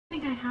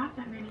I have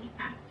that many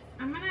F's.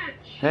 I'm gonna.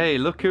 Hey,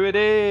 look who it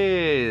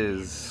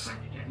is!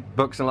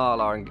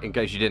 BooksAndLala, in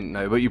case you didn't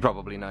know, but you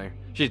probably know.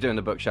 She's doing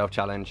the bookshelf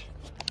challenge.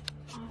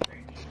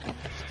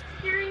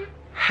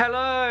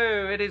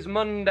 Hello, it is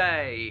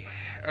Monday.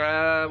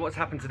 What's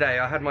happened today?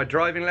 I had my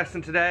driving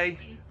lesson today.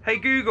 Hey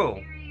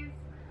Google,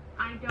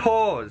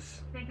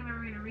 pause. I think I'm ever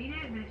gonna read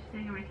it, and then it's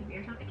sitting on my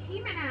TV or something. It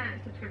came in a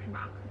subscription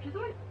box, which is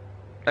always.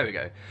 There we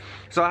go.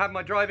 So I had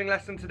my driving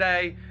lesson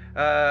today.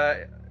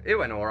 It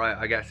went alright,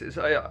 I guess.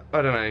 I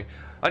don't know.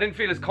 I didn't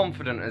feel as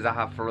confident as I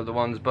have for other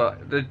ones,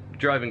 but the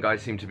driving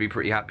guys seemed to be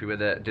pretty happy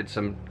with it. Did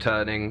some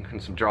turning and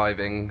some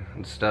driving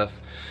and stuff.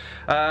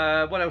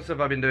 What else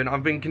have I been doing?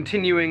 I've been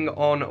continuing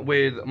on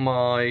with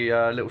my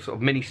little sort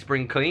of mini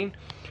spring clean.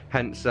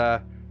 Hence,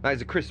 that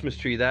is a Christmas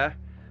tree there.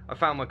 I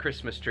found my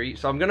Christmas tree,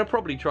 so I'm going to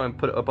probably try and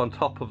put it up on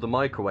top of the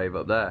microwave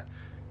up there,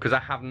 because I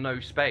have no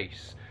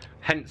space.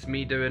 Hence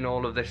me doing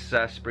all of this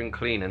spring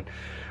cleaning.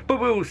 But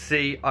we'll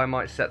see. I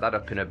might set that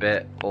up in a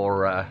bit,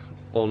 or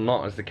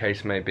not, as the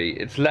case may be.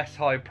 It's less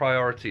high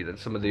priority than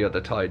some of the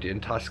other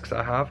tidying tasks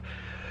I have.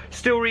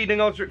 Still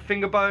reading Osric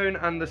Fingerbone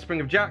and The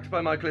Spring of Jacks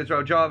by Michael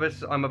Israel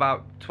Jarvis. I'm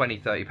about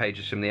 20-30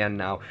 pages from the end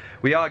now.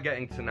 We are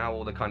getting to now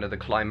all the kind of the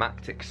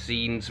climactic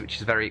scenes, which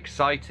is very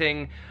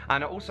exciting.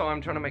 And also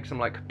I'm trying to make some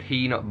like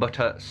peanut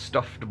butter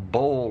stuffed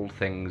ball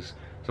things.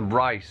 Some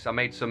rice. I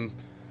made some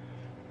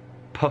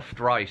puffed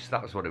rice,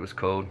 that was what it was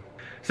called.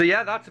 So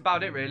yeah, that's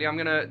about it really. I'm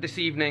gonna, this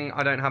evening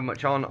I don't have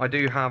much on. I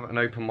do have an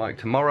open mic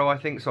tomorrow, I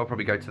think, so I'll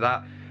probably go to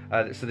that.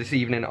 So this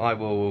evening I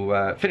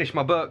will finish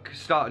my book,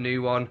 start a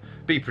new one,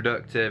 be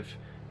productive,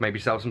 maybe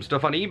sell some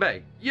stuff on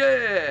eBay.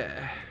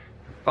 Yeah!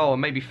 Oh,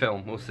 maybe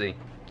film, we'll see.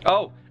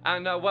 Oh,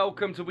 and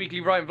welcome to weekly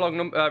writing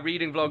vlog,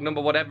 reading vlog number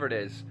whatever it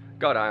is.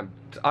 God,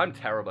 I'm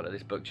terrible at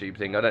this booktube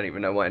thing. I don't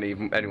even know why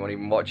anyone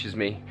even watches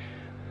me.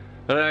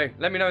 I don't know.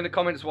 Let me know in the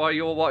comments why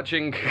you're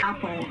watching.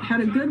 Apple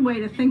had a good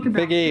way to think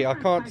about Biggie, I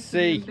can't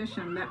see.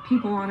 Ambition that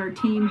people on her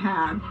team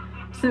had,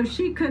 so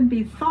she could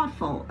be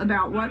thoughtful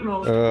about what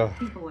roles to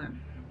put people in.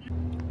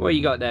 What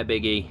you got there,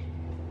 Biggie?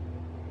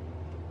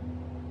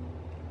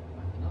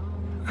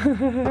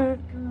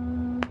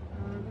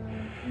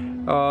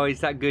 Oh,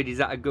 is that good? Is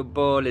that a good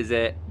ball, is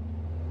it?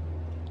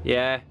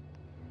 Yeah.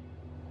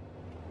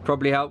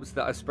 Probably helps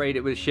that I sprayed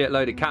it with a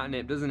shitload of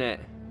catnip, doesn't it?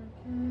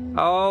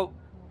 Oh,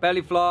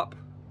 belly flop.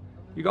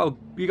 You got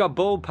a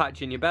bald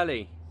patch in your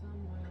belly.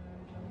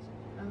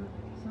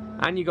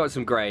 And you got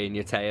some grey in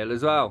your tail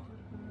as well.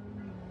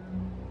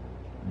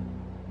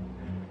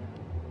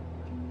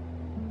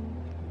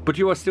 But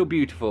you are still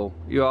beautiful.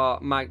 You are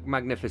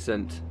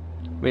magnificent.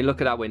 I mean, look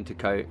at that winter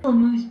coat.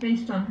 Movies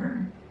based on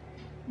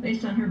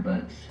her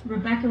books.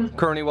 Rebecca was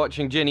currently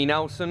watching Ginny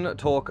Nelson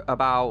talk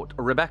about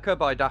Rebecca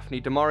by Daphne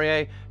du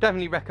Maurier.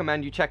 Definitely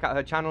recommend you check out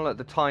her channel. At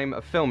the time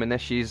of filming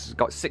this, she's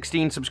got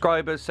 16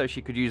 subscribers, so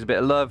she could use a bit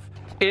of love.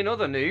 In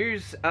other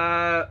news,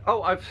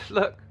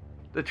 look,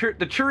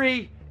 the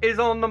tree is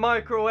on the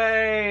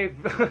microwave.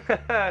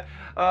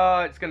 Oh,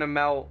 it's gonna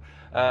melt.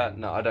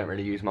 No, I don't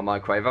really use my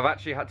microwave. I've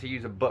actually had to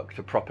use a book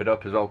to prop it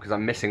up as well because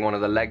I'm missing one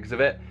of the legs of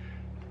it.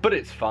 But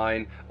it's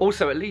fine.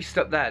 Also, at least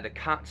up there, the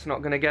cat's not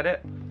going to get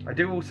it. I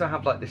do also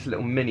have like this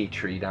little mini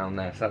tree down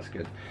there, so that's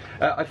good.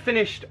 I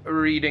finished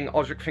reading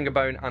Osric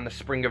Fingerbone and The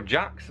Spring of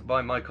Jacks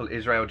by Michael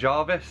Israel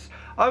Jarvis.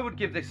 I would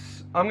give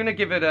this, I'm going to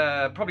give it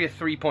probably a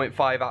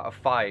 3.5 out of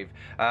 5.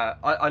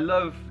 I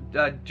love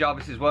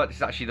Jarvis's work. This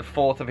is actually the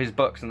 4th of his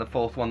books and the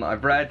 4th one that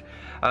I've read.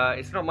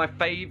 It's not my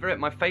favourite.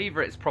 My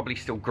favourite is probably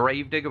still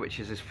Gravedigger, which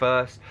is his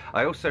first.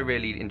 I also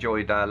really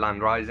enjoyed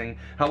Land Rising.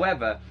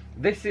 However,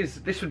 this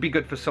would be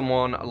good for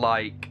someone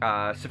like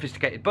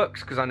Sophiesticated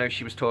Books, because I know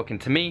she was talking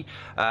to me,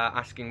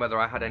 asking whether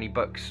I had any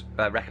books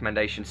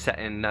recommendations set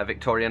in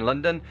Victorian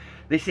London.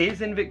 This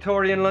is in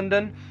Victorian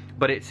London,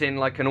 but it's in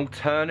like an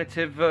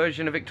alternative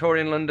version of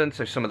Victorian London,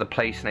 so some of the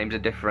place names are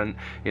different.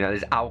 You know,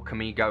 there's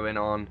alchemy going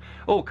on,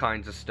 all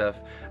kinds of stuff.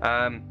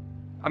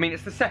 I mean,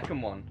 it's the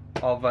second one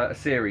of a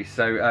series,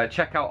 so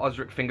check out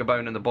Osric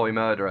Fingerbone and the Boy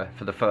Murderer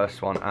for the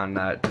first one,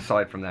 and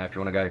decide from there if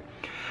you want to go.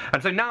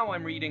 And so now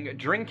I'm reading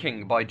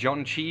Drinking by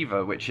John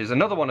Cheever, which is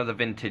another one of the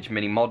vintage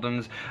mini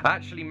moderns. I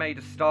actually made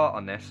a start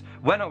on this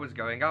when I was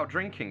going out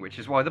drinking, which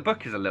is why the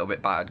book is a little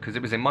bit bad, because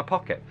it was in my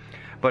pocket.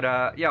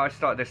 But yeah, I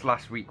started this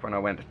last week when I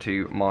went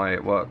to my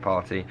work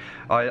party.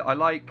 I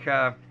like,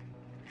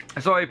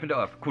 so I opened it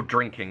up, called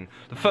Drinking.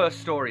 The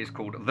first story is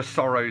called The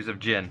Sorrows of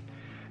Gin.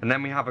 And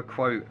then we have a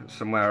quote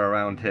somewhere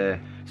around here.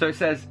 So it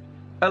says,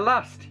 "At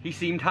last, he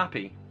seemed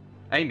happy.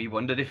 Amy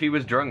wondered if he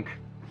was drunk."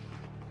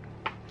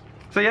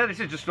 So yeah,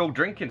 this is just all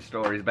drinking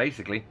stories,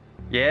 basically.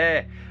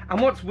 Yeah. And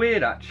what's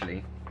weird,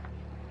 actually,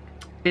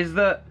 is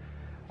that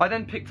I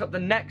then picked up the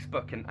next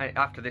book, and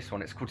after this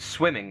one, it's called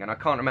Swimming, and I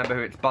can't remember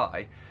who it's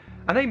by.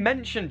 And they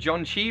mentioned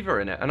John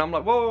Cheever in it, and I'm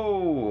like,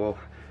 whoa,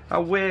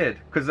 how weird.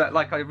 Because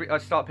like I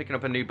start picking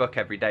up a new book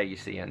every day, you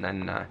see, and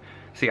then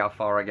see how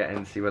far I get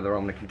in, see whether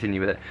I'm going to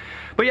continue with it.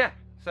 But yeah,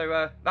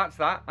 so that's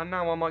that, and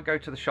now I might go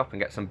to the shop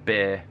and get some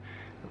beer.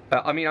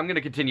 I mean, I'm going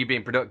to continue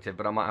being productive,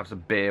 but I might have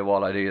some beer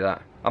while I do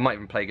that. I might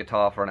even play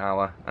guitar for an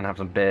hour and have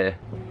some beer.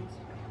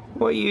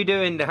 What are you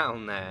doing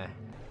down there?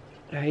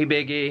 Hey,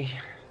 Biggie.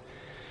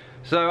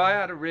 So I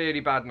had a really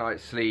bad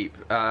night's sleep.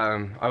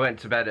 I went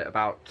to bed at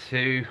about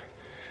 2.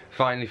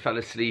 Finally fell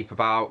asleep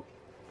about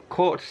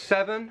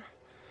 6:45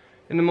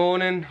 in the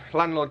morning.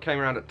 Landlord came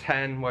around at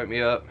 10, woke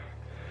me up.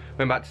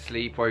 Went back to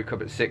sleep, woke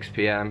up at 6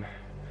 PM.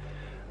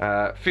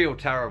 Feel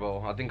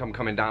terrible. I think I'm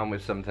coming down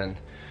with something.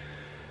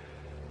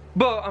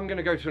 But I'm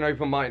gonna go to an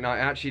open mic night. I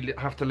actually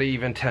have to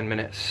leave in 10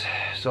 minutes.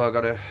 So I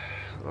gotta...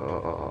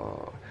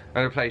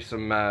 I'm gonna play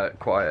some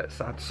quiet,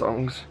 sad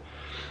songs.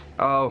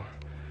 Oh,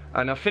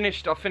 and I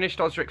finished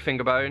Osric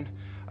Fingerbone.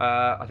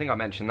 I think I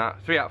mentioned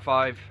that. 3 out of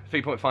 5,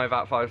 3.5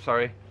 out of 5,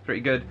 sorry. Pretty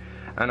good.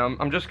 And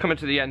I'm just coming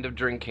to the end of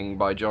Drinking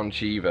by John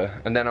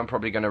Cheever, and then I'm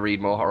probably gonna read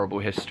more horrible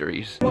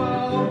histories. We're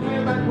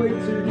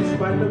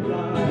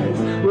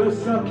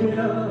sucking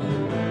up.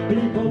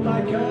 People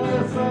like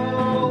us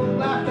all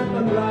laughed at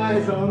the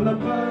lies on the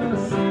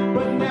bus,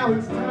 but now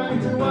it's time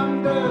to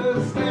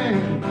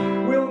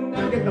understand. We'll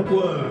now get the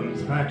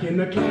worms back in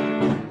the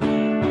can.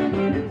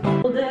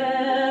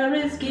 There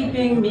is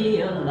keeping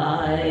me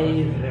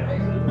alive,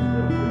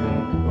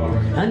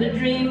 and a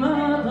dream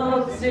of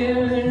hope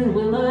soon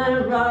will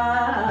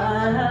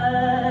arrive.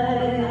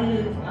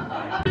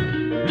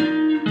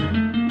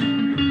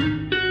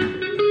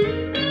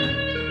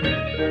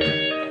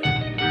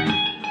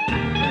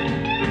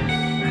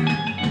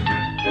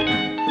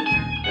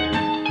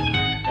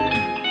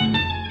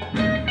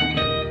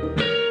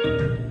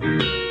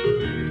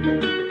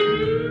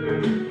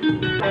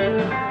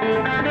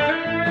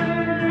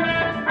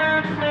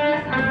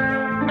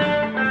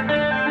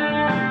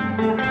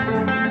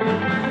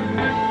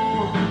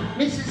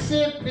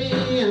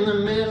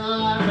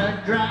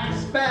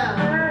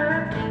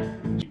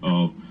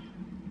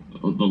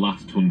 The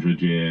last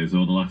 100 years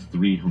or the last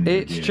 300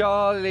 years. It's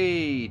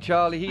Charlie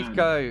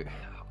Heathcote.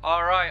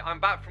 Alright, I'm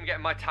back from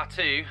getting my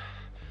tattoo.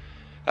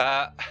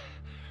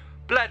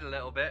 Bled a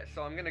little bit,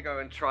 so I'm gonna go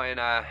and try and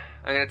I'm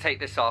gonna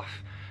take this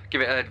off, give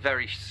it a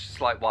very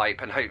slight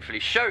wipe and hopefully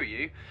show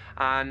you,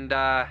 and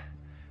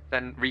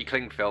then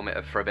re-cling film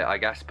it for a bit, I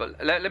guess.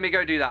 But let me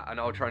go do that and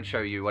I'll try and show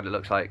you what it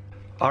looks like.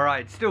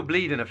 Alright, still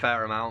bleeding a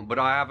fair amount, but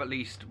I have at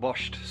least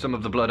washed some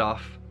of the blood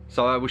off.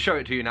 So I will show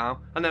it to you now,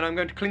 and then I'm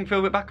going to cling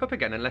film it back up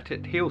again and let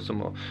it heal some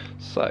more.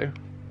 So,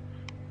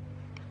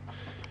 I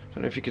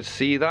don't know if you can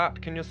see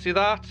that. Can you see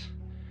that?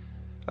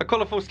 A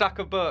colourful stack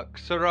of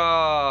books,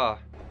 hurrah!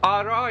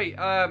 Alright,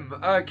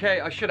 okay,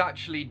 I should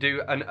actually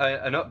do an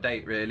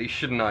update really,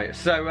 shouldn't I?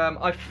 So,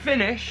 I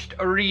finished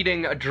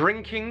reading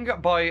Drinking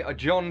by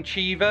John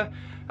Cheever.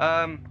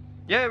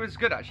 Yeah, it was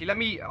good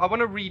actually. I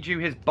want to read you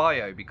his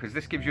bio because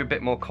this gives you a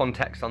bit more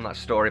context on that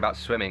story about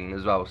swimming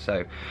as well.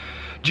 So,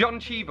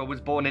 John Cheever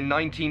was born in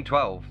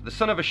 1912. The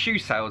son of a shoe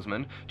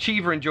salesman,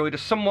 Cheever enjoyed a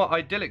somewhat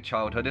idyllic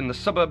childhood in the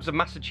suburbs of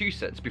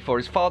Massachusetts before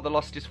his father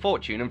lost his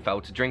fortune and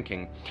fell to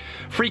drinking.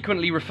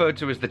 Frequently referred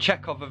to as the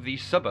Chekhov of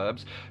these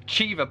suburbs,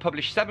 Cheever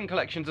published 7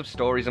 collections of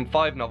stories and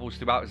 5 novels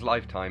throughout his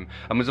lifetime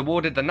and was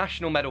awarded the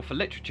National Medal for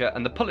Literature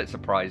and the Pulitzer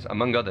Prize,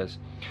 among others.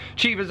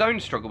 Cheever's own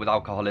struggle with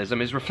alcoholism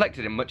is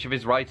reflected in much of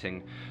his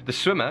writing. The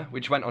Swimmer,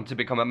 which went on to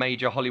become a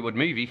major Hollywood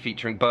movie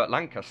featuring Burt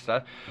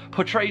Lancaster,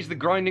 portrays the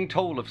grinding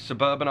toll of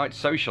suburbanite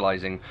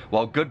socializing,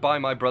 while Goodbye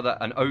My Brother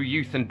and O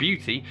Youth and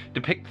Beauty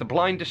depict the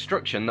blind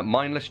destruction that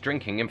mindless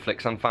drinking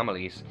inflicts on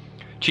families.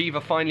 Cheever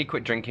finally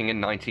quit drinking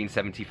in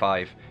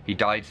 1975. He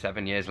died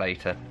 7 years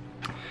later.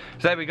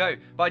 So there we go.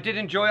 But I did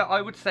enjoy it.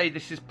 I would say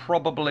this is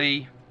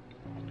probably...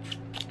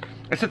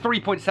 it's a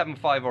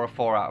 3.75 or a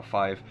 4 out of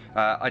 5.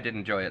 I did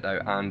enjoy it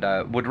though,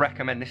 and would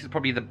recommend. This is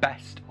probably the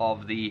best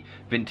of the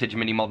vintage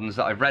mini moderns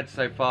that I've read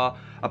so far,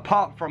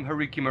 apart from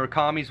Haruki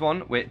Murakami's one,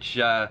 which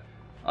I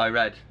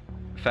read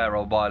a fair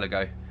old while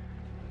ago.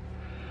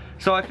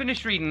 So I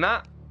finished reading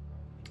that,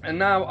 and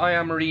now I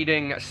am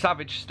reading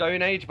Savage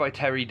Stone Age by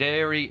Terry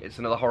Deary. It's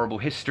another horrible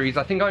histories.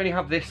 I think I only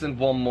have this and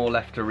one more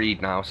left to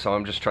read now, so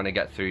I'm just trying to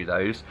get through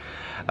those.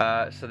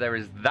 So there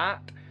is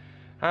that,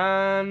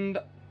 and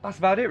that's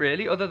about it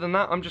really. Other than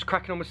that, I'm just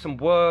cracking on with some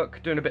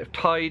work, doing a bit of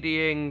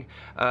tidying.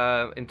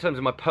 In terms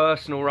of my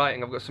personal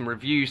writing, I've got some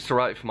reviews to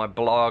write for my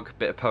blog, a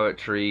bit of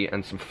poetry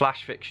and some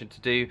flash fiction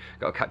to do.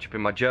 Got to catch up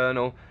in my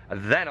journal,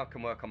 and then I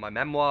can work on my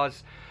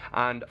memoirs.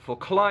 And for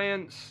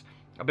clients,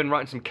 I've been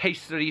writing some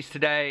case studies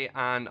today,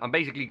 and I'm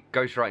basically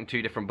ghostwriting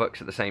 2 different books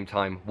at the same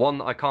time. One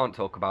that I can't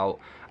talk about,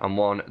 and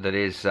one that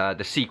is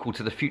the sequel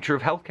to The Future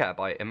of Healthcare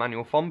by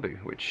Emmanuel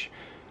Fombu, which,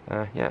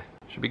 yeah,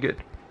 should be good.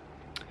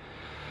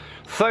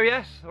 So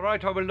yes,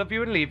 alright, I will love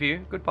you and leave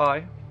you.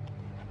 Goodbye.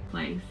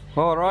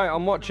 Alright,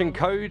 I'm watching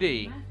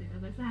Codie.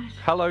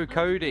 Hello,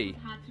 Codie.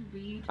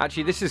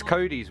 Actually, this is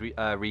Codie's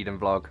read and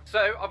vlog.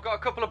 So, I've got a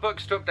couple of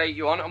books to update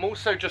you on. I'm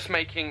also just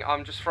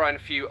I'm just frying a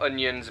few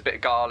onions, a bit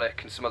of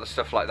garlic and some other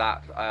stuff like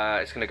that.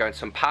 It's going to go in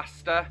some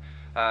pasta,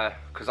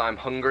 because I'm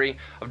hungry.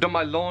 I've done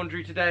my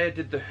laundry today, I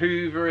did the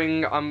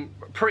hoovering. I'm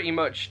pretty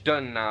much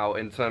done now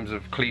in terms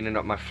of cleaning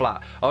up my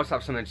flat. I also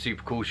have something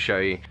super cool to show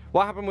you.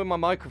 What happened with my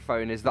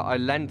microphone is that I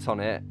leant on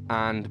it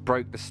and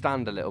broke the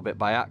stand a little bit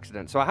by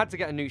accident. So I had to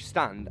get a new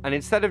stand, and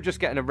instead of just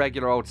getting a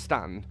regular old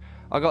stand,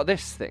 I got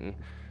this thing.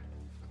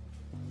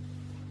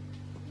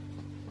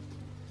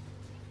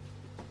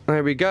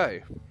 There we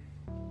go.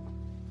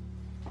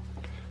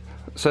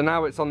 So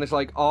now it's on this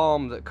like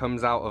arm that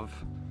comes out of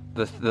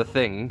the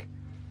thing,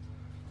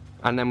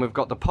 and then we've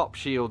got the pop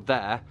shield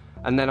there,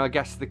 and then I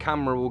guess the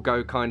camera will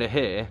go kind of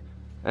here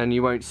and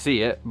you won't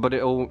see it, but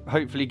it'll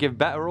hopefully give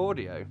better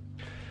audio.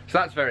 So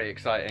that's very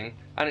exciting,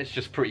 and it's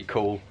just pretty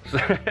cool.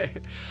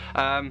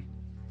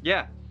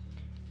 Yeah.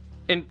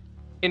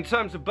 In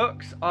terms of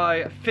books,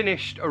 I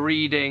finished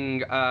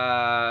reading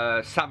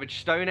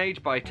Savage Stone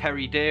Age by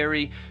Terry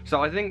Deary.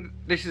 So I think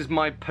this is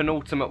my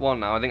penultimate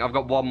one now. I think I've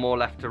got one more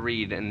left to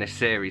read in this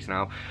series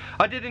now.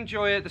 I did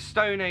enjoy it. The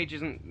Stone Age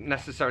isn't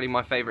necessarily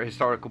my favourite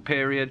historical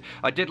period.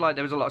 I did like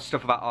there was a lot of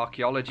stuff about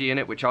archaeology in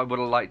it, which I would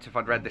have liked if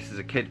I'd read this as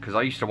a kid, because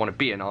I used to want to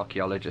be an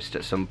archaeologist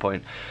at some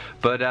point.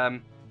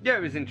 But yeah,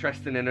 it was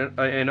interesting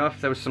enough.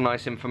 There was some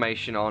nice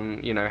information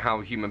on, you know, how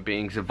human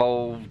beings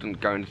evolved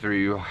and going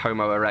through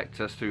Homo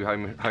erectus, through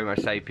Homo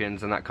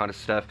sapiens and that kind of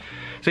stuff.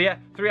 So yeah,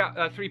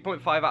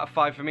 3.5 out of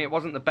 5 for me. It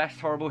wasn't the best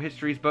Horrible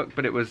Histories book,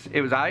 but it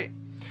was out.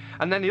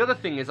 And then the other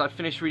thing is I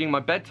finished reading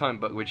my bedtime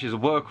book, which is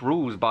Work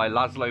Rules by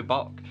Laszlo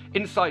Bock.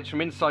 Insights from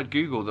inside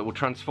Google that will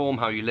transform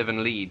how you live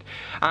and lead.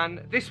 And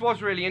this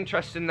was really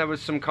interesting. There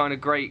was some kind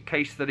of great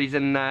case studies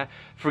in there.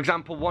 For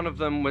example, one of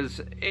them was,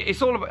 a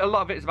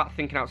lot of it is about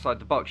thinking outside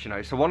the box, you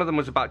know. So one of them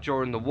was about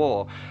during the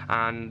war,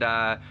 and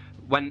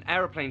when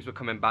aeroplanes were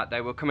coming back,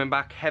 they were coming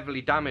back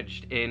heavily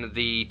damaged in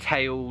the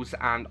tails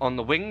and on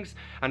the wings.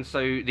 And so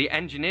the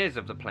engineers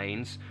of the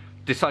planes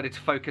decided to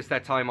focus their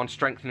time on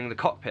strengthening the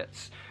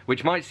cockpits,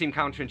 which might seem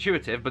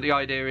counterintuitive, but the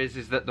idea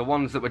is that the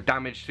ones that were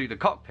damaged through the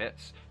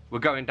cockpits were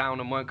going down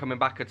and weren't coming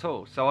back at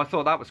all. So I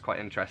thought that was quite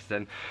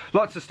interesting.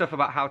 Lots of stuff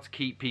about how to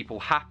keep people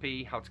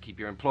happy, how to keep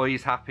your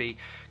employees happy.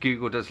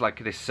 Google does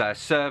like this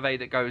survey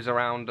that goes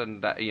around,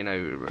 and you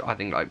know, I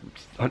think like,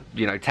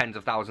 you know, tens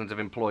of thousands of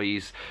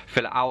employees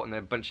fill it out, and there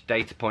are a bunch of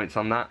data points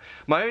on that.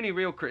 My only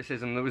real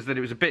criticism was that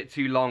it was a bit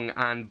too long,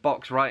 and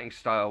Bock's writing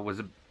style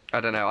was I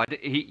don't know.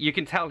 You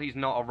can tell he's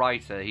not a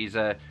writer. He's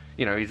a,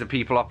 you know, he's a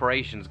people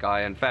operations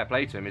guy, and fair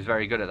play to him. He's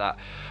very good at that.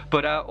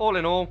 But all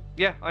in all,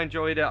 yeah, I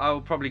enjoyed it.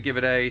 I'll probably give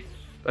it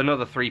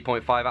another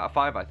 3.5 out of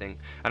 5, I think.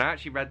 And I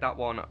actually read that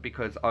one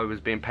because I was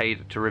being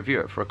paid to review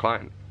it for a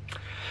client.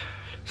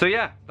 So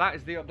yeah, that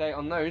is the update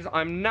on those.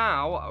 I'm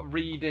now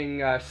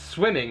reading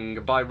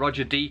Swimming by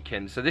Roger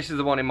Deakin. So this is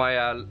the one in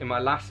my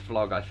last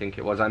vlog, I think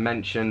it was. I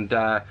mentioned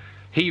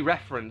he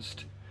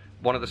referenced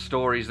one of the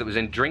stories that was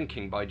in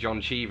Drinking by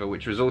John Cheever,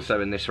 which was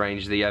also in this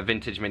range, the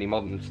vintage mini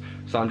moderns.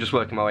 So I'm just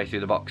working my way through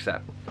the box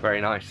set. Very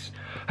nice.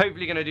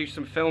 Hopefully going to do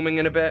some filming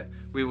in a bit.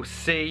 We will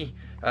see.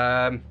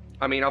 I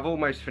mean, I've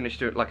almost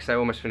finished it. Like I say,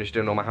 almost finished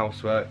doing all my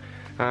housework.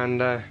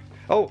 And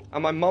oh,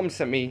 and my mum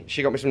sent me.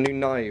 She got me some new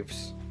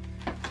knives.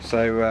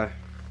 So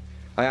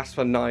I asked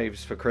for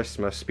knives for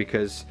Christmas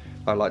because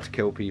I like to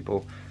kill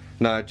people.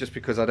 No, just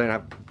because I don't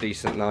have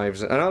decent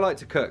knives, and I like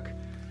to cook.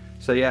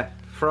 So yeah.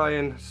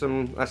 Frying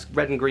some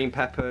red and green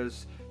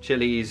peppers,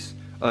 chilies,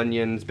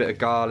 onions, bit of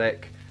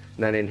garlic,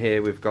 and then in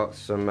here we've got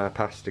some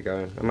pasta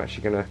going. I'm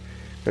actually gonna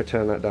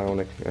turn that down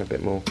a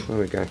bit more. There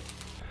we go.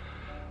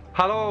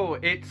 Hello,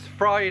 it's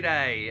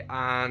Friday,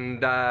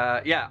 and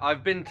yeah,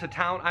 I've been to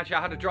town. Actually,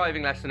 I had a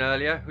driving lesson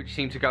earlier, which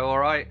seemed to go all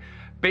right.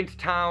 Been to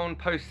town,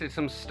 posted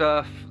some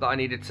stuff that I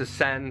needed to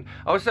send.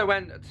 I also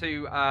went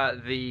to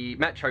the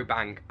Metro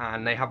Bank,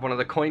 and they have one of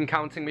the coin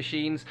counting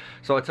machines,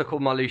 so I took all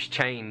my loose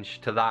change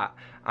to that,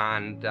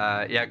 and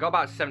yeah, got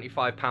about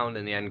 £75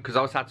 in the end, because I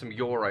also had some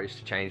euros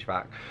to change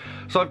back.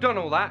 So I've done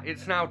all that.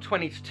 It's now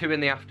 20 to 2 in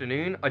the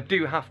afternoon. I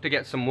do have to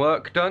get some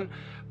work done,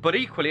 but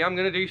equally I'm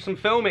going to do some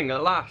filming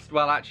at last.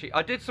 Well, actually,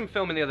 I did some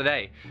filming the other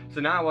day,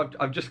 so now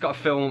I've just got to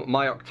film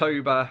my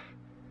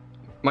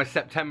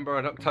September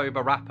and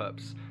October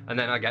wrap-ups, and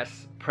then I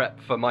guess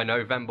prep for my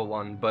November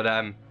one. But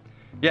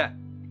yeah,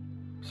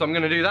 so I'm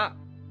gonna do that.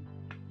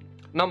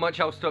 Not much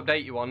else to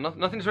update you on.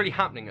 Nothing's really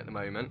happening at the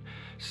moment.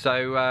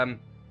 So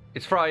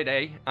it's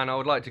Friday and I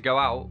would like to go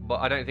out,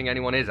 but I don't think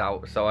anyone is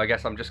out, so I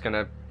guess I'm just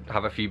gonna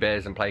have a few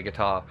beers and play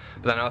guitar.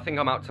 But then I think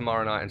I'm out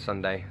tomorrow night and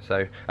Sunday.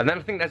 So, and then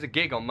I think there's a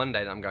gig on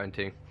Monday that I'm going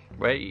to.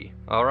 Wait,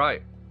 all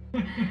right.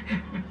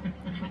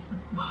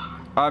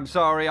 I'm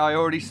sorry, I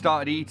already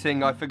started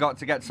eating. I forgot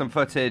to get some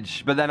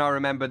footage, but then I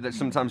remembered that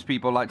sometimes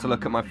people like to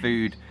look at my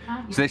food.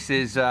 So this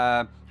is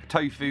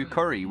tofu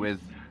curry with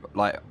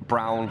like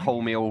brown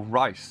wholemeal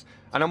rice,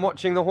 and I'm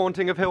watching The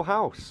Haunting of Hill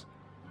House.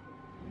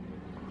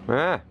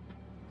 Yeah,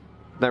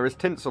 there is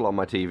tinsel on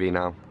my TV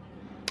now.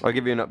 I'll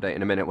give you an update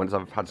in a minute once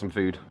I've had some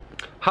food.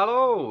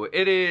 Hello,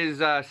 it is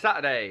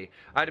Saturday.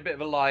 I had a bit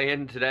of a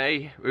lie-in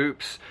today,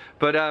 oops.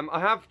 But I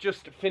have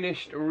just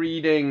finished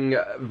reading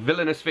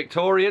Villainous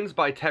Victorians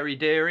by Terry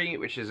Deary,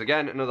 which is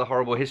again another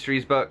Horrible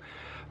Histories book.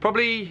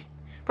 Probably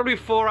Probably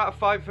 4 out of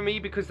 5 for me,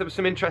 because there was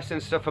some interesting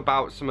stuff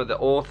about some of the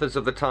authors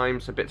of the time,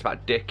 some bits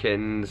about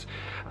Dickens,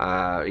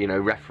 you know,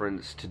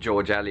 reference to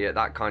George Eliot,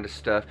 that kind of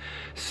stuff.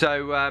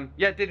 So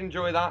yeah, did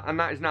enjoy that, and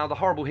that is now the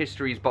Horrible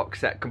Histories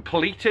box set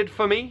completed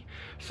for me.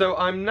 So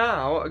I'm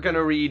now going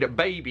to read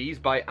Babies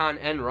by Anne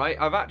Enright.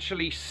 I've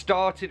actually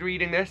started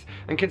reading this,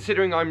 and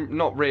considering I'm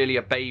not really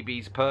a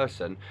babies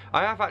person,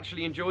 I have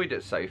actually enjoyed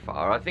it so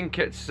far. I think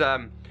it's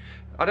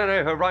I don't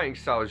know, her writing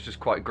style is just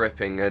quite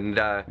gripping, and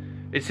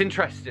it's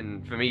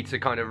interesting for me to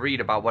kind of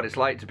read about what it's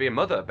like to be a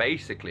mother,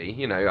 basically.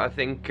 You know, I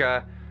think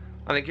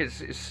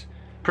it's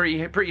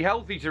pretty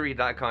healthy to read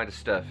that kind of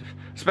stuff,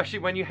 especially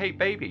when you hate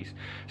babies.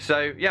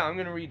 So yeah, I'm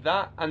going to read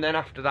that, and then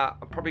after that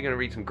I'm probably going to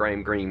read some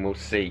Graham Greene, we'll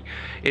see.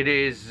 It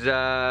is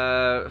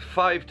 5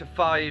 to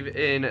 5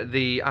 in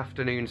the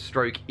afternoon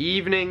stroke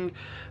evening.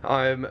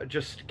 I'm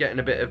just getting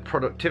a bit of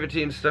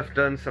productivity and stuff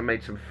done, so I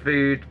made some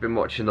food, been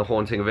watching The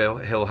Haunting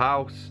of Hill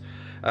House.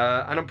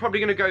 And I'm probably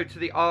going to go to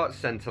the art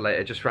centre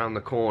later, just round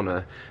the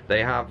corner.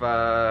 They have,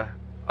 I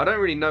don't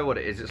really know what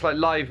it is. It's like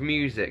live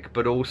music,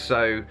 but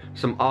also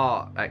some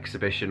art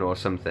exhibition or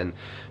something.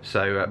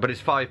 So, but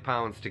it's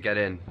 £5 to get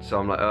in. So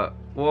I'm like,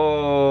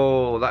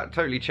 whoa, that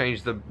totally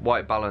changed the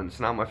white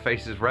balance. Now my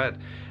face is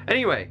red.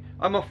 Anyway,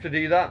 I'm off to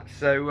do that.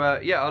 So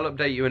yeah, I'll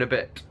update you in a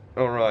bit.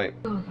 All right.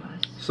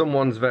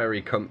 Someone's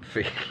very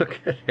comfy.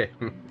 Look at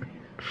him.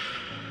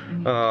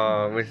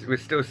 Oh, we're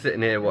still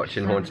sitting here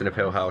watching Haunting of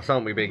Hill House,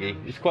 aren't we, Biggie?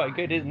 It's quite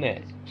good, isn't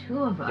it?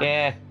 2 of us.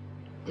 Yeah.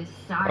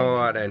 Decided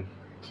Alright then.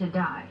 to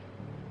die.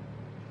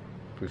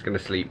 Who's gonna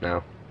sleep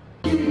now?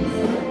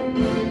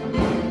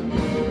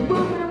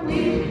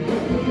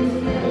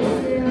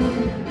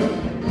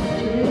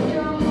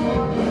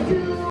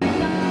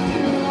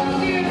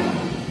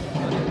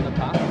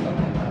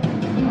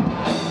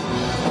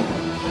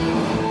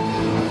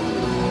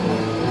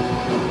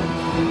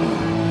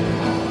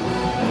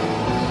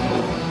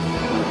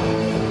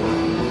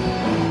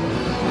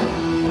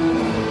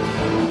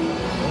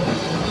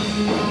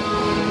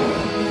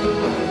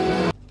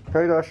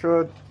 Hey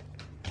Dashwood.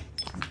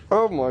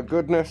 Oh my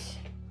goodness.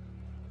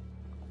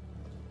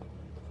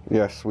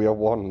 Yes, we are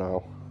one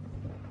now.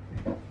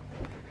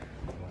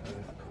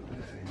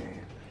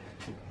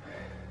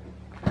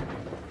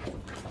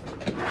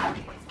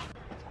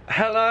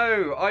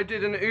 Hello, I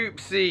did an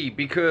oopsie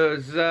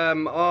because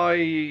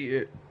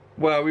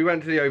well, we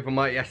went to the open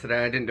mic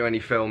yesterday, I didn't do any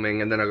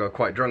filming, and then I got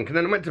quite drunk, and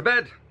then I went to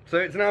bed. So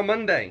it's now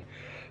Monday.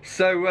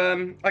 So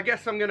I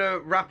guess I'm gonna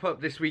wrap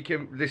up this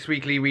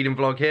weekly reading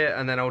vlog here,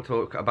 and then I'll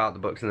talk about the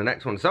books in the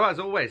next one. So as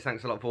always,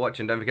 thanks a lot for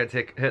watching. Don't forget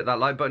to hit that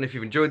like button if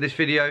you've enjoyed this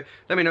video.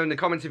 Let me know in the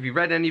comments if you've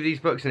read any of these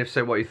books, and if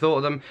so, what you thought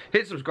of them.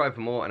 Hit subscribe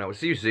for more, and I will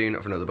see you soon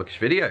for another bookish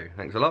video.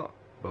 Thanks a lot.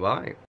 Bye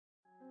bye.